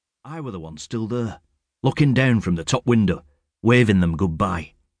I were the one still there, looking down from the top window, waving them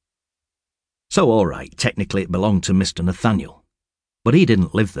goodbye. So all right, technically it belonged to Mr. Nathaniel, but he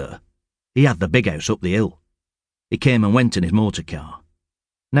didn't live there. He had the big house up the hill. He came and went in his motor car.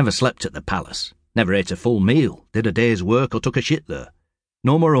 Never slept at the palace, never ate a full meal, did a day's work or took a shit there.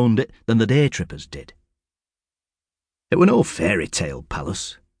 No more owned it than the day trippers did. It were no fairy tale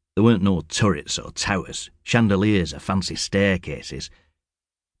palace. There weren't no turrets or towers, chandeliers or fancy staircases.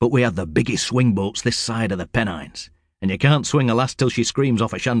 But we had the biggest swing boats this side of the Pennines, and you can't swing a lass till she screams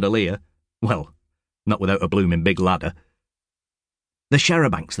off a chandelier. Well, not without a blooming big ladder. The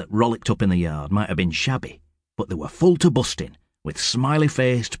charabancs that rollicked up in the yard might have been shabby, but they were full to busting, with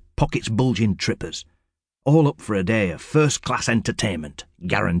smiley-faced, pockets-bulging trippers, all up for a day of first-class entertainment,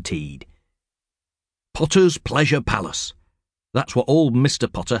 guaranteed. Potter's Pleasure Palace. That's what old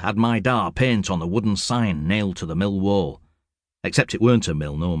Mr. Potter had my da paint on the wooden sign nailed to the mill wall. Except it weren't a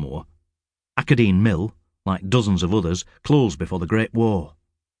mill no more. Acadine Mill, like dozens of others, closed before the Great War.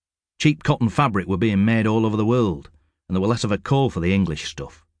 Cheap cotton fabric were being made all over the world, and there were less of a call for the English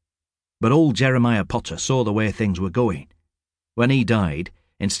stuff. But old Jeremiah Potter saw the way things were going. When he died,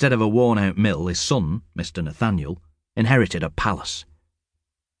 instead of a worn-out mill, his son, Mr. Nathaniel, inherited a palace.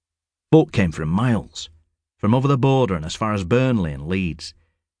 Folk came from miles, from over the border and as far as Burnley and Leeds.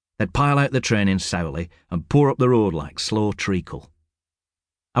 They'd pile out the train in Sowley and pour up the road like slow treacle.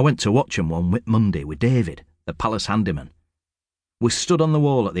 I went to watch 'em one Whit Monday with David, the palace handyman. We stood on the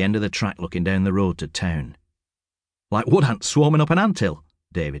wall at the end of the track looking down the road to town. "Like wood ants swarming up an anthill,"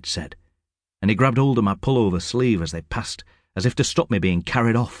 David said, and he grabbed hold of my pullover sleeve as they passed, as if to stop me being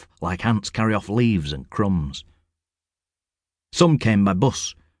carried off like ants carry off leaves and crumbs. Some came by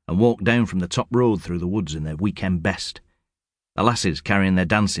bus and walked down from the top road through the woods in their weekend best, the lasses carrying their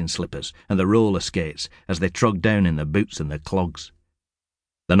dancing slippers and the roller skates as they trogged down in their boots and their clogs.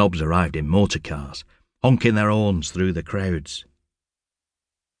 The nobs arrived in motor cars, honking their horns through the crowds.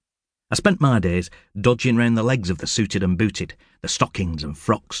 I spent my days dodging round the legs of the suited and booted, the stockings and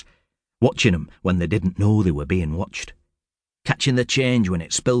frocks, watching 'em when they didn't know they were being watched, catching the change when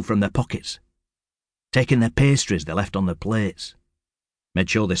it spilled from their pockets, taking their pastries they left on their plates. Made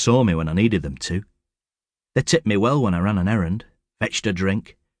sure they saw me when I needed them to. They tipped me well when I ran an errand, fetched a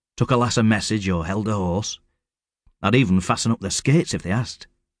drink, took a lass a message or held a horse. I'd even fasten up their skates if they asked.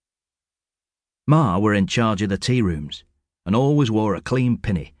 Ma were in charge of the tea rooms, and always wore a clean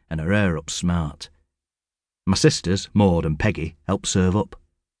pinny and her hair up smart. My sisters, Maud and Peggy, helped serve up.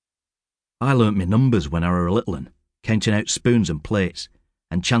 I learnt me numbers when I were a little un, counting out spoons and plates,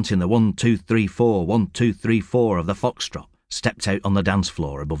 and chanting the 1, 2, 3, 4, 1, 2, 3, 4 of the foxtrot stepped out on the dance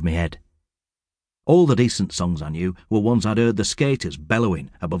floor above me head. All the decent songs I knew were ones I'd heard the skaters bellowing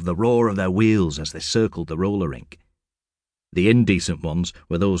above the roar of their wheels as they circled the roller rink. The indecent ones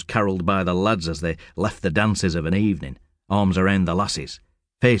were those carolled by the lads as they left the dances of an evening, arms around the lasses,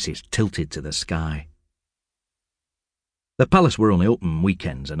 faces tilted to the sky. The palace were only open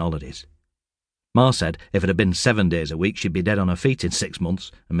weekends and holidays. Ma said if it had been 7 days a week she'd be dead on her feet in 6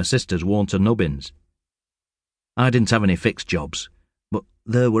 months, and my sisters worn to nubbins. I didn't have any fixed jobs, but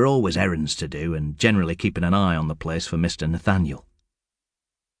there were always errands to do and generally keeping an eye on the place for Mr. Nathaniel.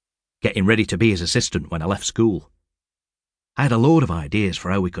 Getting ready to be his assistant when I left school. I had a load of ideas for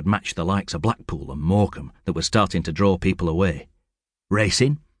how we could match the likes of Blackpool and Morecambe that were starting to draw people away.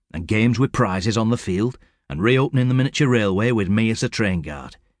 Racing and games with prizes on the field and reopening the miniature railway with me as a train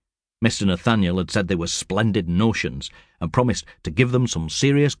guard. Mr. Nathaniel had said they were splendid notions and promised to give them some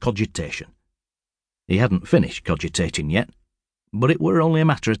serious cogitation. He hadn't finished cogitating yet, but it were only a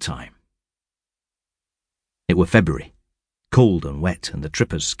matter of time. It were February, cold and wet and the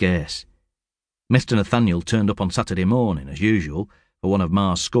trippers scarce. Mr. Nathaniel turned up on Saturday morning, as usual, for one of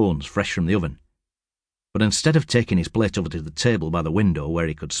Ma's scones fresh from the oven. But instead of taking his plate over to the table by the window where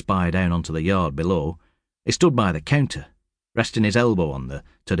he could spy down onto the yard below, he stood by the counter, resting his elbow on the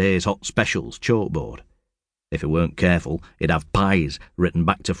Today's Hot Specials chalkboard. If he weren't careful, he'd have pies written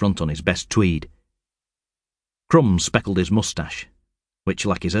back to front on his best tweed. Crumbs speckled his moustache, which,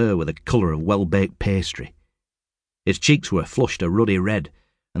 like his hair, were the colour of well-baked pastry. His cheeks were flushed a ruddy red,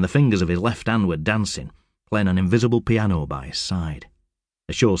 and the fingers of his left hand were dancing, playing an invisible piano by his side,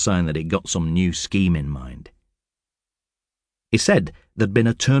 a sure sign that he'd got some new scheme in mind. He said there'd been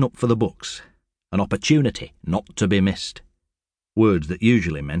a turn-up for the books, an opportunity not to be missed. Words that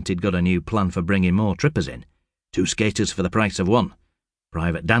usually meant he'd got a new plan for bringing more trippers in, 2 skaters for the price of 1,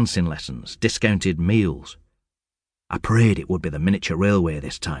 private dancing lessons, discounted meals. I prayed it would be the miniature railway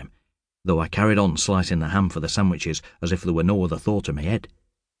this time, though I carried on slicing the ham for the sandwiches as if there were no other thought in my head.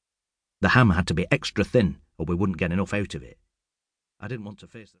 The ham had to be extra thin, or we wouldn't get enough out of it. I didn't want to face the